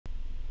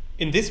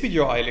In this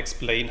video I'll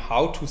explain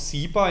how to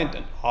cbind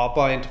and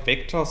rbind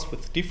vectors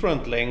with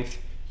different length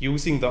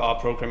using the R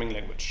programming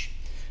language.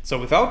 So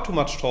without too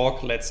much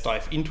talk, let's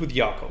dive into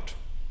the R code.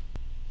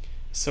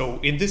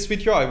 So in this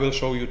video I will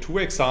show you two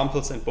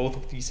examples, and both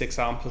of these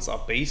examples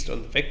are based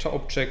on the vector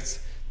objects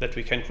that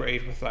we can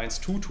create with lines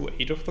 2 to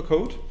 8 of the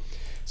code.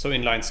 So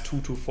in lines 2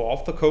 to 4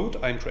 of the code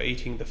I'm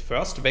creating the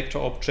first vector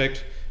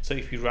object. So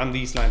if you run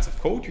these lines of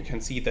code, you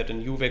can see that a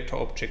new vector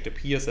object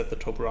appears at the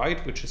top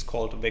right, which is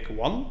called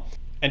vec1.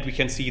 And we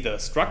can see the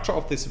structure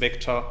of this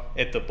vector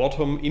at the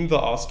bottom in the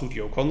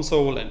RStudio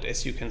console. And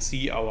as you can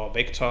see, our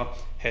vector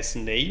has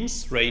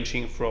names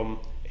ranging from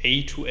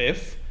A to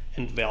F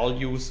and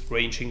values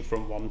ranging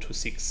from 1 to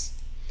 6.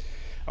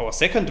 Our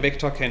second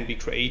vector can be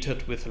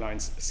created with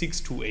lines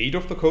 6 to 8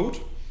 of the code.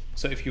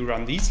 So if you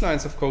run these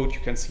lines of code, you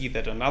can see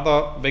that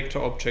another vector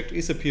object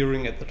is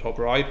appearing at the top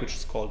right, which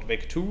is called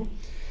vec2.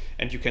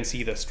 And you can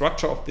see the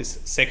structure of this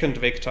second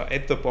vector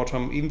at the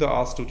bottom in the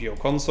RStudio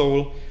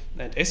console.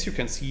 And as you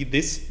can see,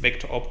 this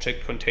vector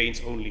object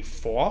contains only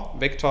 4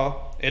 vector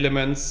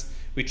elements,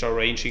 which are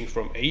ranging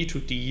from A to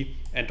D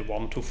and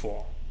 1 to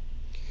 4.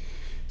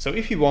 So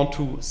if you want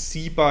to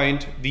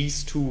cbind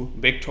these two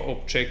vector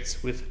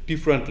objects with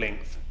different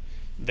length,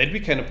 then we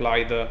can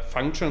apply the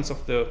functions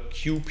of the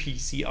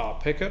qpcR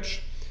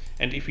package.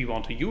 And if we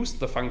want to use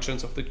the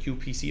functions of the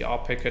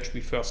qpcR package, we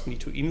first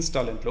need to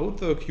install and load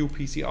the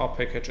qpcR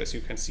package, as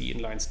you can see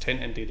in lines 10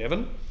 and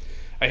 11.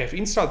 I have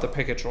installed the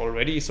package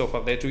already, so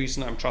for that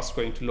reason I'm just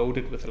going to load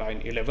it with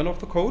line 11 of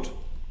the code.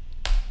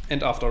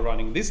 And after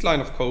running this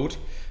line of code,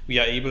 we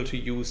are able to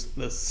use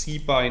the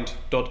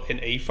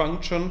cbind.na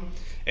function,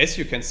 as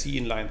you can see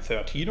in line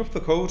 13 of the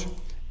code.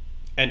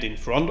 And in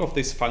front of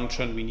this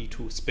function we need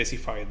to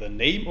specify the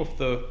name of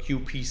the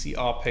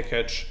qpcR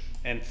package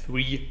and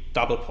 3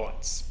 double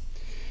points.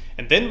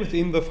 And then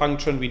within the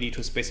function we need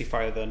to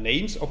specify the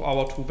names of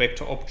our two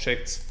vector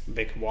objects,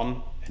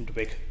 vec1 and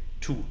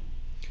vec2.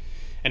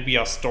 And we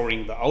are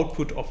storing the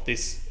output of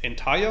this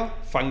entire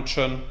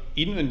function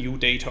in a new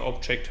data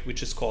object,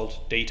 which is called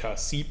data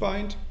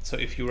cbind. So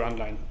if you run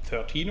line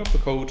 13 of the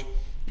code,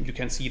 you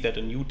can see that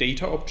a new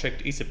data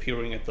object is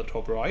appearing at the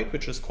top right,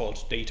 which is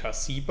called data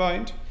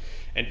cbind.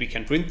 And we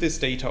can print this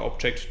data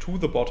object to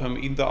the bottom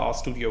in the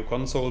RStudio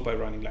console by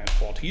running line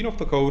 14 of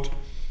the code.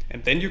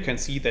 And then you can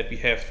see that we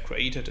have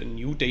created a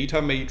new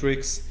data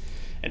matrix.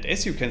 And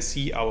as you can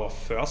see, our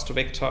first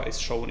vector is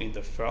shown in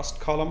the first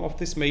column of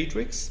this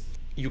matrix.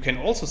 You can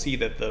also see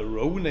that the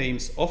row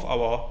names of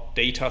our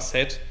data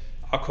set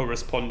are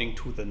corresponding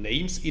to the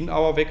names in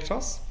our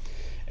vectors.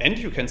 And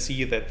you can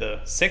see that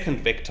the second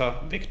vector,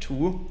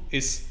 vec2,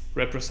 is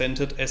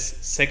represented as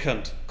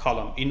second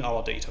column in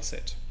our data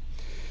set.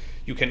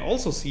 You can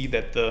also see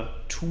that the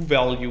two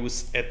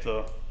values at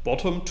the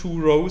bottom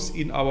two rows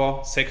in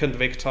our second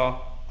vector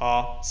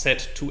are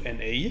set to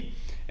NA.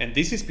 And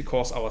this is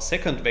because our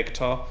second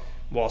vector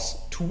was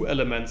 2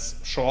 elements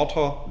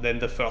shorter than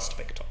the first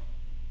vector.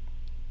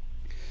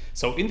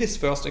 So in this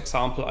first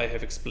example, I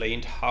have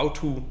explained how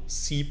to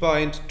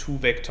cbind two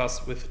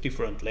vectors with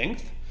different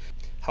length.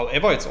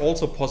 However, it's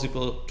also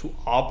possible to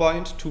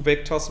rbind two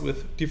vectors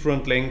with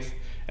different length.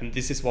 And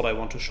this is what I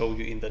want to show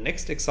you in the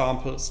next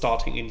example,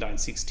 starting in line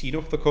 16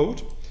 of the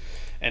code.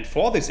 And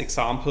for this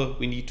example,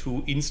 we need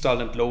to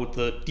install and load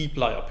the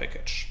dplyr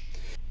package.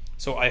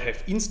 So I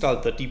have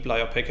installed the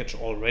dplyr package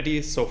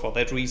already. So for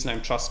that reason,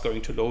 I'm just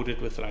going to load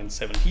it with line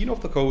 17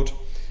 of the code.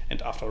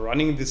 And after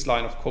running this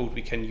line of code,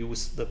 we can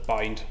use the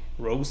bind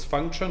rows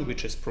function,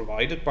 which is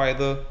provided by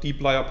the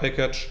dplyr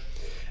package.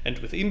 And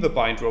within the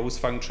bind rows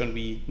function,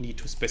 we need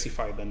to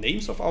specify the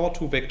names of our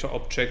two vector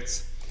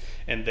objects.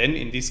 And then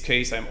in this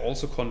case, I'm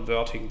also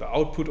converting the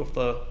output of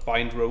the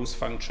bind rows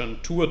function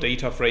to a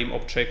data frame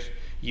object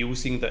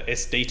using the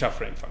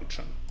as.data.frame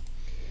function.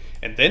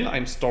 And then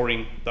I'm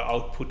storing the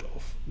output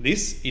of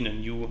this in a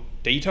new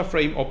data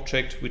frame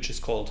object, which is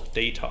called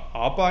data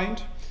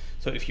rbind.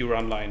 So if you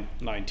run line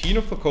 19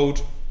 of the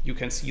code, you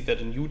can see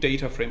that a new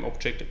data frame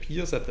object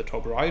appears at the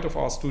top right of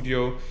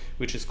RStudio,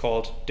 which is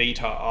called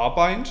data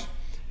rbind.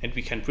 And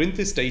we can print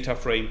this data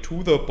frame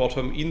to the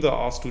bottom in the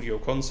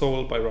RStudio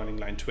console by running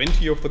line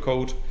 20 of the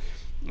code.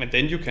 And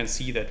then you can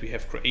see that we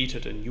have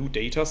created a new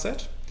data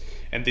set.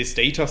 And this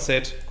data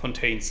set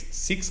contains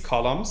 6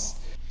 columns,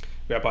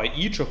 whereby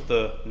each of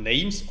the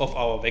names of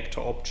our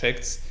vector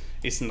objects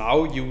is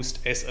now used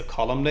as a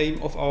column name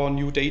of our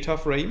new data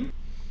frame.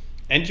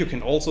 And you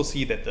can also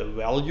see that the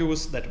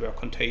values that were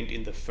contained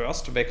in the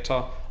first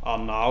vector are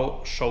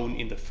now shown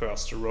in the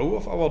first row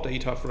of our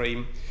data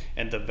frame,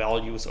 and the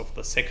values of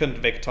the second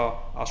vector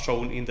are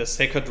shown in the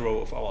second row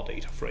of our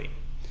data frame.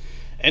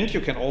 And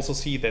you can also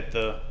see that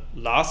the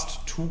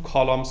last 2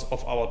 columns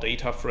of our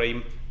data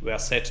frame were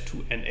set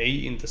to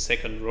NA in the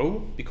second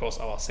row, because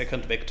our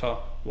second vector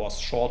was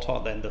shorter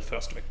than the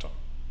first vector.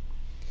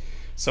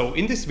 So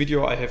in this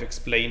video I have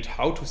explained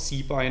how to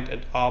cbind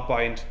and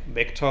rbind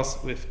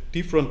vectors with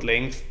different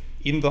length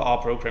in the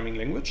R programming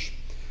language.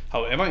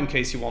 However, in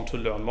case you want to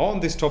learn more on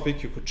this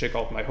topic, you could check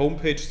out my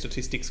homepage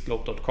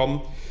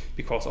statisticsglobe.com,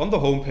 because on the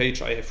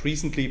homepage I have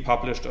recently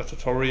published a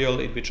tutorial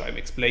in which I'm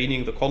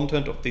explaining the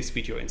content of this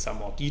video in some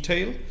more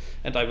detail,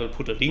 and I will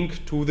put a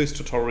link to this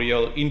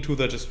tutorial into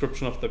the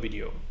description of the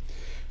video.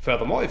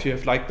 Furthermore, if you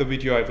have liked the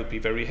video, I would be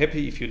very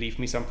happy if you leave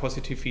me some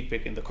positive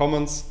feedback in the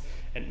comments,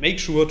 and make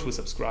sure to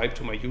subscribe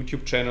to my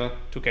YouTube channel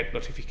to get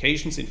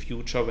notifications in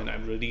future when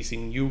I'm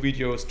releasing new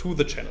videos to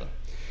the channel.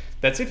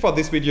 That's it for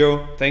this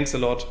video. Thanks a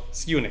lot.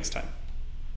 See you next time.